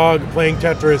 for Dog playing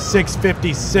Tetris,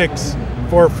 656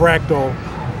 for Fractal.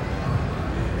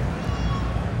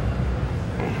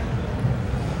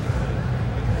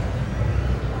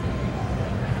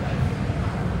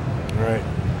 All right.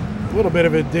 A little bit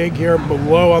of a dig here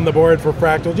below on the board for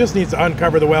Fractal. Just needs to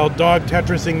uncover the well. Dog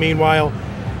Tetrising meanwhile.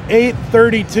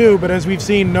 832, but as we've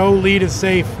seen, no lead is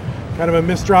safe. Kind of a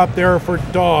misdrop there for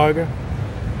Dog,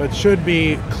 but should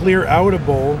be clear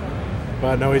outable.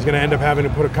 But no, he's going to end up having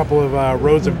to put a couple of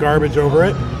rows of garbage over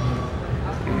it.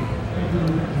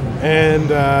 And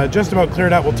just about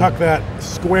cleared out. We'll tuck that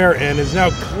square in. Is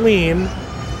now clean.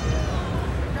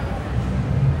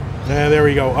 And there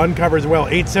we go, uncovers well.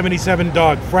 877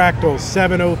 Dog, Fractal,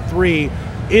 703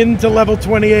 into level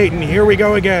 28, and here we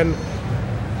go again.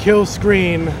 Kill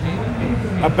screen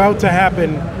about to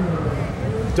happen.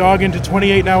 Dog into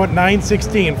 28 now at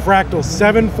 916. Fractal,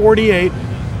 748.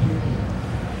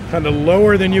 Kind of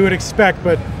lower than you would expect,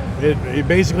 but it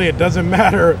basically it doesn't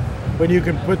matter when you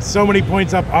can put so many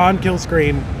points up on kill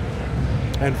screen.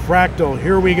 And Fractal,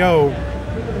 here we go.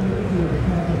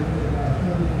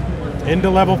 Into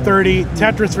level 30.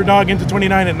 Tetris for Dog into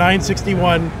 29 at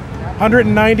 961.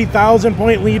 190,000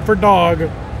 point lead for Dog.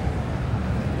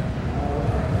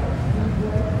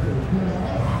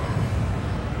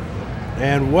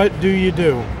 And what do you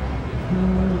do?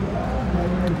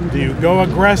 Do you go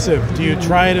aggressive? Do you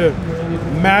try to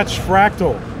match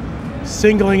Fractal,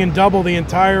 singling and doubling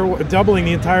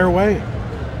the entire way?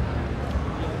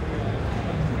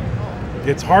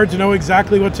 It's hard to know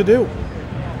exactly what to do.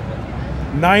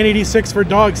 $9.86 for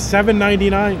Dog,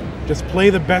 $7.99. Just play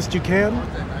the best you can.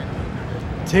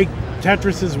 Take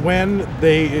Tetrises when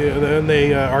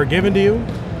they are given to you,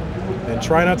 and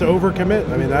try not to overcommit.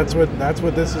 I mean, that's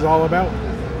what this is all about.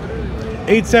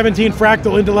 817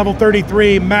 Fractal into level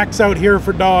 33. Max out here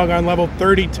for Dog on level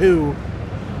 32.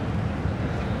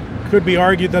 Could be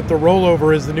argued that the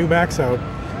rollover is the new max out.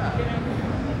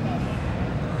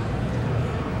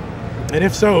 And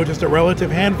if so, just a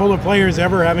relative handful of players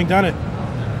ever having done it.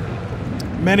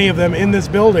 Many of them in this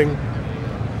building.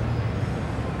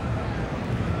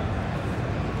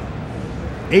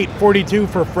 842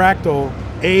 for Fractal,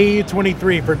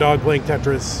 A23 for Dog playing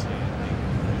Tetris.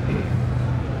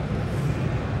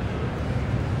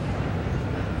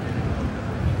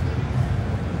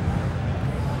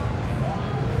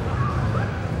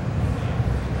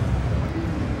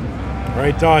 All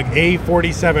right, Dog,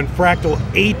 A47, Fractal,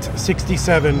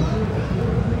 867.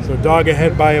 So Dog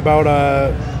ahead by about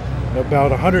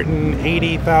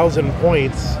 180,000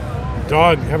 points.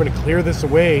 Dog having to clear this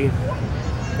away.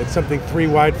 It's something 3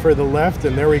 wide for the left,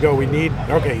 and there we go.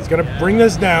 Okay, he's gonna bring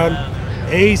this down.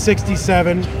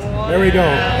 A67, there we go.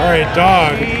 All right,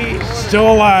 Dog,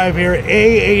 still alive here,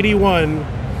 A81.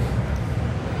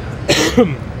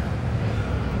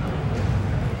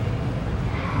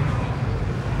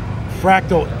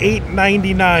 Fractal,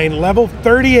 899, level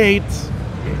 38.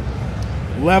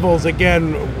 Levels,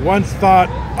 again, once thought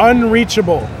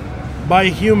unreachable by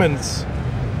humans.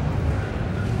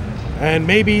 And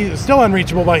maybe still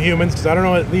unreachable by humans, because I don't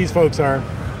know what these folks are.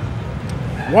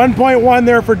 1.1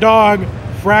 there for Dog.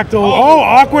 Fractal, oh,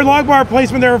 awkward log bar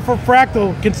placement there for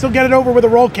Fractal. Can still get it over with a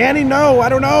roll. Can he? No, I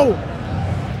don't know.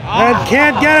 And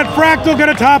can't get it. Fractal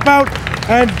gonna top out.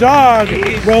 And Dog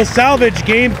will salvage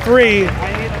game 3.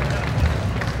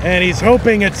 And he's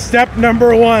hoping it's step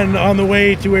number 1 on the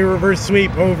way to a reverse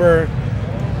sweep over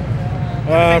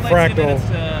Fractal.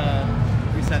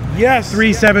 Yes,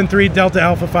 373 Delta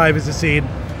Alpha 5 is the seed.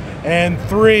 And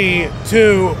 3,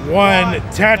 2, 1,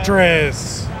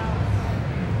 Tetris.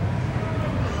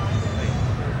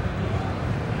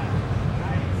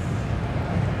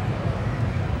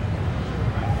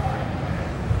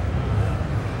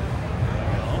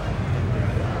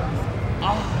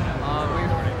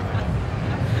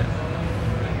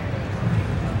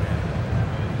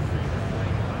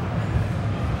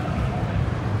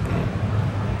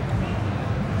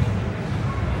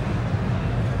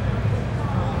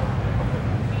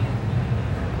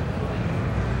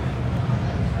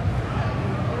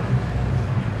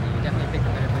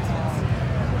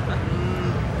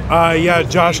 Yeah,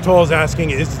 Josh Toll is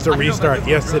asking, is it a restart?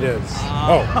 Yes, it is.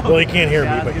 Oh, well, he can't hear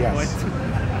me, but yes.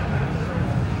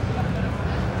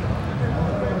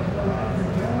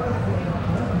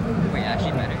 Wait,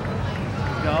 actually better.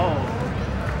 Go.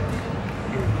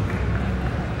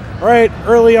 All right,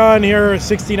 early on here,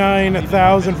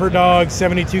 69,000 for Dog,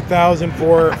 72,000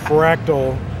 for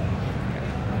Fractal.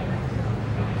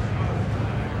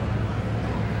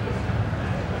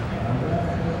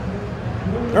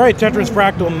 All right, Tetris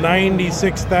Fractal,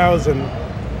 96,000.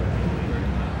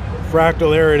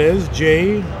 Fractal, there it is.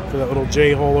 J for that little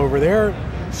J hole over there.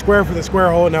 Square for the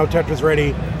square hole, and now Tetris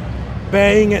ready.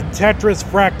 Bang, Tetris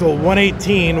Fractal,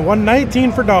 118.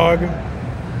 119 for Dog.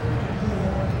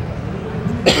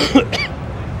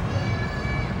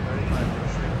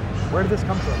 Where did this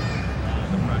come from?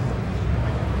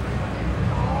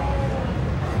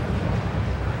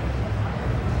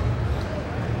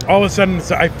 All of a sudden,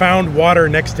 I found water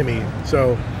next to me.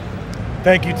 So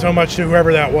thank you so much to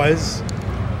whoever that was.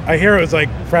 I hear it was like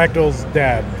Fractal's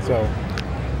dad. So,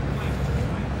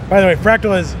 by the way,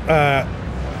 Fractal is a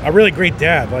really great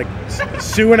dad. Like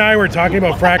Sue and I were talking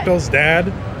about Fractal's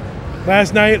dad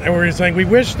last night, and we were saying we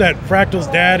wish that Fractal's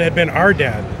dad had been our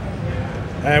dad.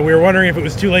 And we were wondering if it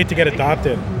was too late to get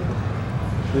adopted.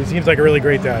 He seems like a really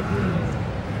great dad.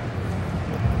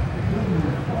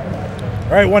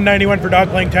 All right, 191 for Dog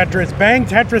playing Tetris. Bang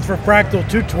Tetris for Fractal,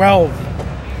 212.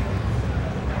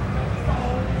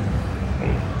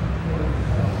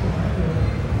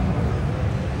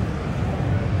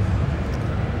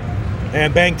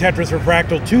 And Bang Tetris for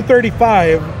Fractal,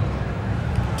 235.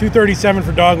 237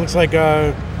 for Dog. Looks like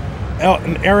an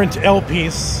errant L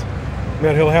piece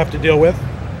that he'll have to deal with.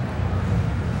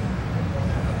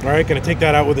 All right, gonna take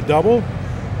that out with a double.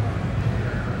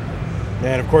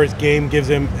 And of course, game gives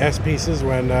him S pieces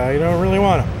when you don't really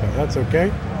want them. But that's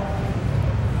okay.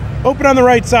 Open on the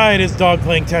right side is Dog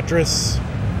playing Tetris.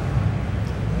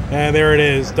 And there it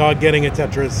is, Dog getting a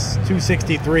Tetris.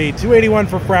 263, 281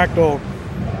 for Fractal.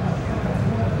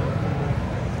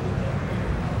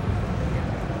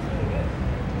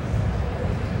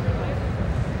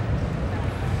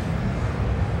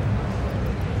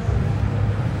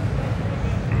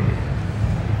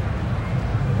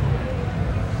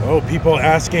 Oh, people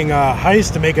asking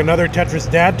Heist to make another Tetris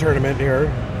Dad tournament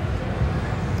here.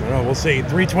 I don't know, we'll see.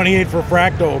 328 for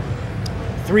Fractal.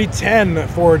 310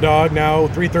 for Dog, now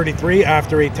 333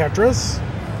 after a Tetris.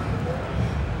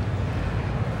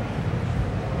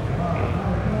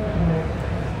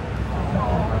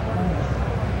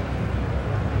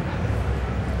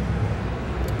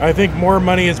 I think more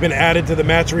money has been added to the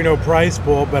Matcherino prize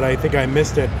pool, but I think I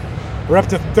missed it. We're up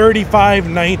to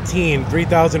 3519,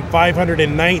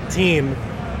 3,519.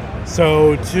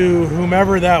 So to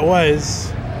whomever that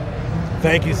was,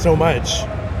 thank you so much.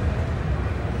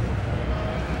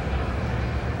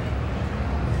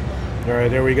 All right,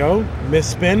 there we go. Miss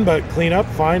spin, but clean up.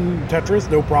 Fine Tetris,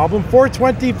 no problem.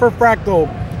 420 for Fractal.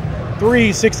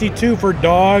 362 for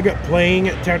Dog playing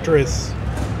Tetris.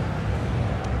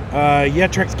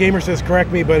 Yetrex Gamer says,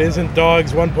 correct me, but isn't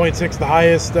Dog's 1.6 the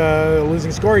highest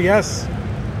losing score? Yes.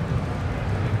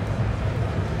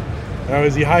 That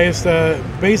was the highest,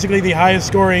 basically the highest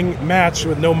scoring match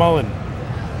with no mullen.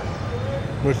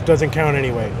 Which doesn't count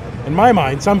anyway. In my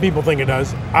mind, some people think it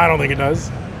does. I don't think it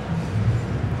does.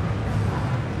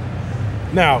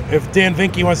 Now, if Dan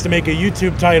Vinky wants to make a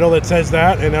YouTube title that says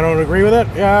that and I don't agree with it,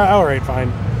 yeah, all right, fine.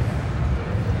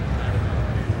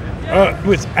 It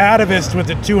was Atavist with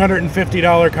the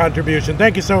 $250 contribution.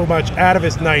 Thank you so much,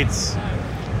 Atavist Knights.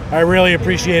 I really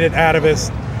appreciate it, Atavist.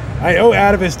 I owe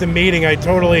Atavist a meeting. I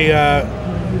totally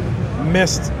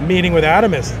missed meeting with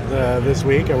Atavist this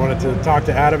week. I wanted to talk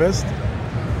to Atavist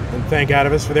and thank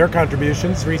Atavist for their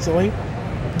contributions recently.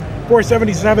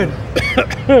 477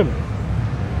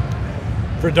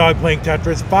 for Dog playing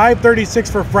Tetris.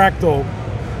 536 for Fractal.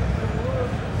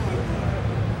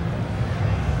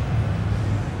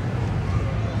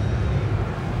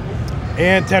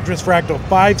 And Tetris Fractal,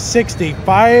 560,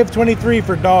 523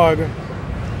 for Dog.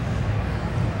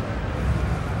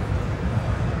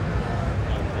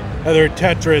 Another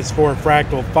Tetris for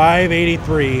Fractal,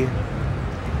 583.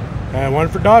 And one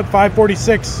for Dog,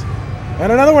 546.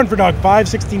 And another one for Dog,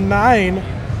 569.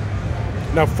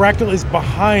 Now Fractal is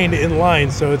behind in line,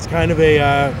 so it's kind of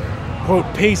a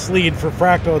quote pace lead for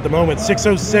Fractal at the moment.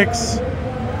 606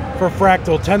 for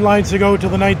Fractal, 10 lines to go to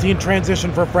the 19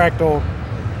 transition for Fractal.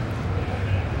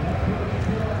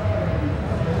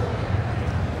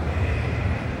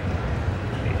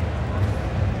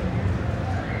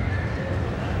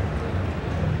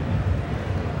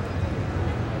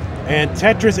 And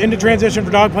Tetris into transition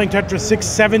for Dog playing Tetris,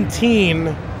 617.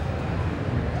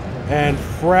 And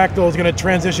Fractal is going to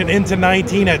transition into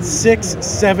 19 at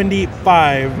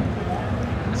 675.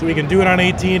 So he can do it on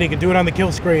 18, he can do it on the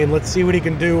kill screen. Let's see what he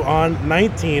can do on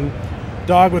 19.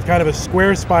 Dog with kind of a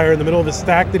square spire in the middle of a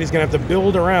stack that he's going to have to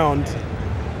build around.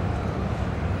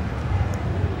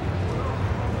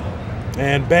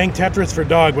 And bang Tetris for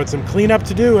Dog with some cleanup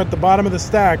to do at the bottom of the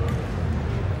stack.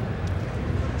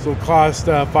 This will cost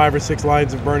 5 or 6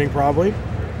 lines of burning probably.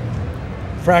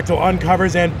 Fractal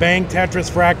uncovers and bang Tetris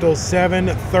Fractal,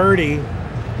 730.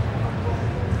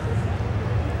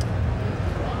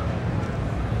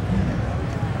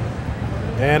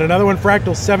 And another one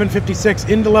Fractal, 756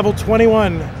 into level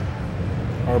 21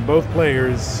 are both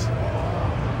players.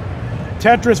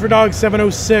 Tetris for Dog,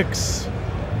 706.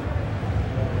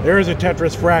 There's a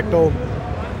Tetris Fractal.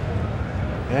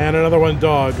 And another one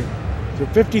Dog. So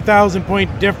 50,000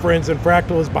 point difference, and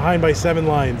Fractal is behind by 7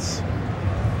 lines.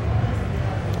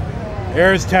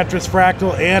 There's Tetris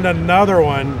Fractal and another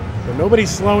one. But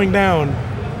nobody's slowing down.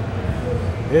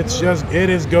 It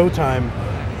is go time.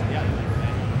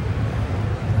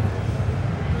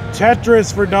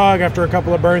 Tetris for Dog after a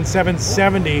couple of burns,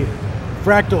 770.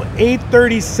 Fractal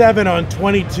 837 on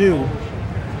 22.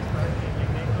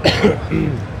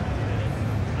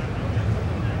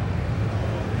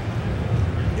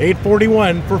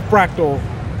 841 for Fractal.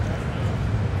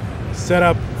 Set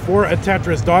up for a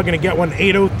Tetris. Dog gonna get one,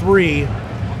 803.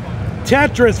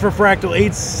 Tetris for Fractal,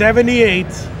 878.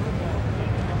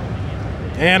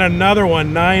 And another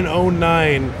one,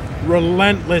 909.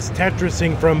 Relentless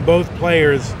Tetrising from both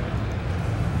players.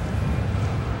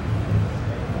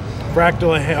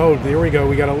 Fractal ahead. Oh, there we go.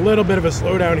 We got a little bit of a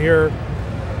slowdown here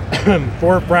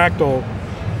for Fractal.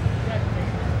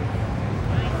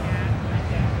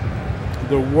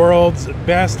 The world's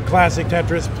best classic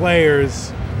Tetris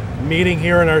players meeting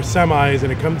here in our semis,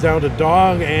 and it comes down to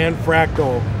Dog and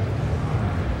Fractal.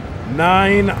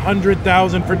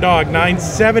 900,000 for Dog,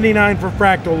 979 for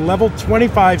Fractal, level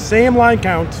 25, same line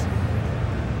count.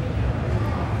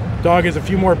 Dog has a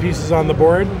few more pieces on the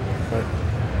board, but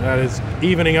that is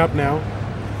evening up now.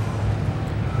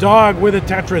 Dog with a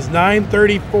Tetris,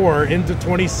 934 into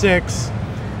 26.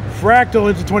 Fractal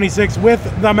into 26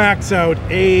 with the max out,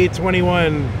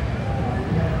 A21.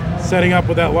 Setting up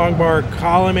with that long bar,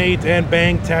 column 8 and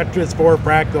bang Tetris for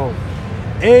Fractal.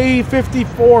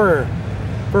 A54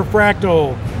 for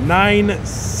Fractal,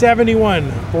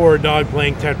 971 for Dog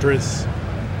playing Tetris.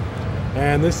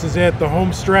 And this is it, the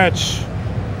home stretch.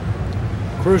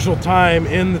 Crucial time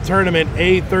in the tournament,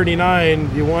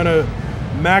 A39. You want to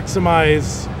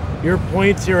maximize your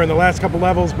points here in the last couple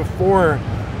levels before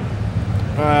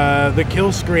the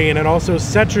kill screen, and also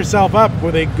set yourself up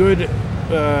with a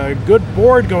good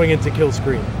board going into kill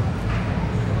screen.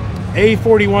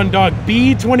 A41 Dog,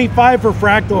 B25 for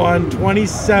Fractal on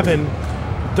 27.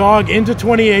 Dog into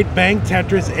 28, bang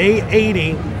Tetris,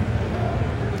 A80.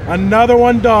 Another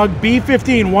one Dog,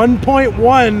 B15,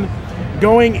 1.1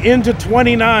 going into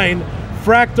 29.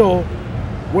 Fractal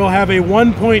will have a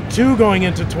 1.2 going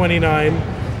into 29.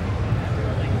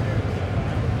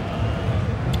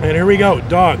 And here we go,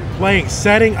 Dog playing,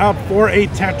 setting up for a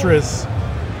Tetris,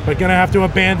 but gonna have to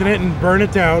abandon it and burn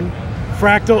it down.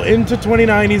 Fractal into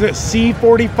 29, he's at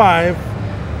C45.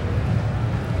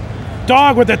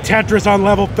 Dog with the Tetris on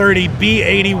level 30,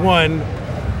 B81.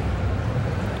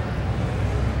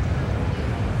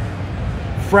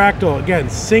 Fractal, again,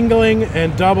 singling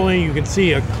and doubling. You can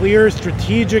see a clear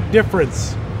strategic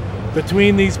difference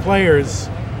between these players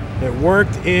that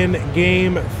worked in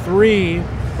game 3,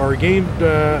 or game 2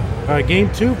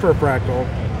 for Fractal.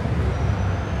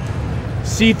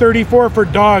 C34 for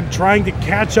Dog, trying to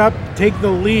catch up, take the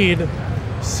lead.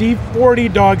 C40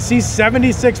 Dog,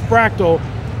 C76 Fractal.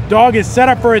 Dog is set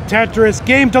up for a Tetris.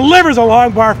 Game delivers a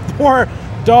long bar for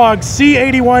Dog.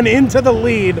 C81 into the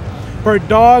lead for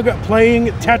Dog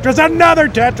playing Tetris. Another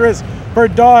Tetris for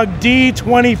Dog,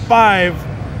 D25.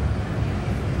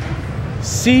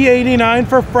 C89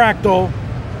 for Fractal.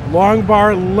 Long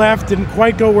bar left, didn't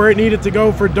quite go where it needed to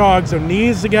go for Dog, so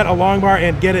needs to get a long bar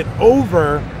and get it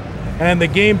over. And the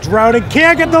game drowning,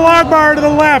 can't get the long bar to the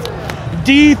left.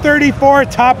 D34,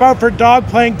 top out for Dog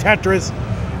playing Tetris.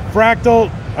 Fractal,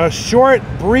 a short,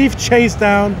 brief chase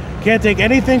down. Can't take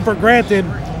anything for granted,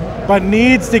 but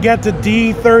needs to get to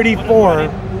D34.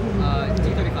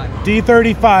 D35.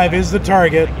 D35 is the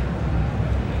target.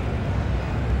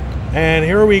 And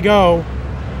here we go.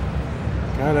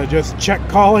 Kind of just check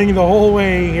calling the whole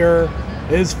way here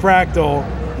is Fractal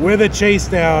with a chase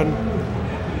down.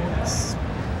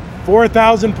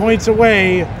 4,000 points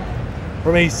away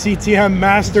from a CTM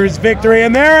Masters victory.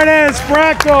 And there it is,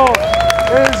 Fractal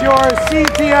is your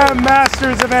CTM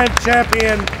Masters event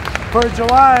champion for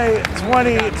July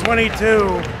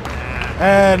 2022.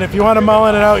 And if you want to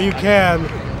mullen it out, you can.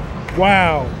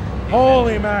 Wow,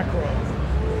 holy mackerel.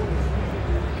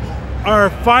 Our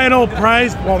final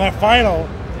prize, well, not final,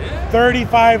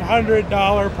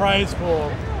 $3,500 prize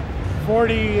pool.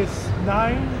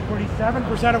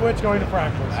 47% of which going to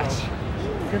Fractal. So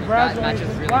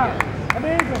congratulations. Really wow, good.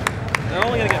 amazing. They're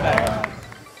only gonna get better.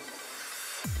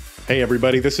 Hey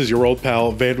everybody, this is your old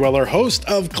pal Vandweller, host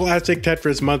of Classic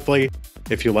Tetris Monthly.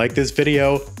 If you like this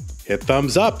video, hit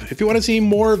thumbs up. If you want to see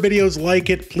more videos like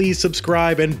it, please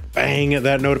subscribe and bang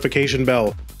that notification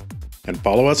bell. And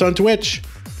follow us on Twitch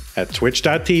at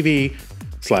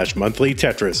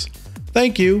twitch.tv/monthlytetris.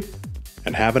 Thank you,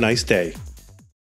 and have a nice day.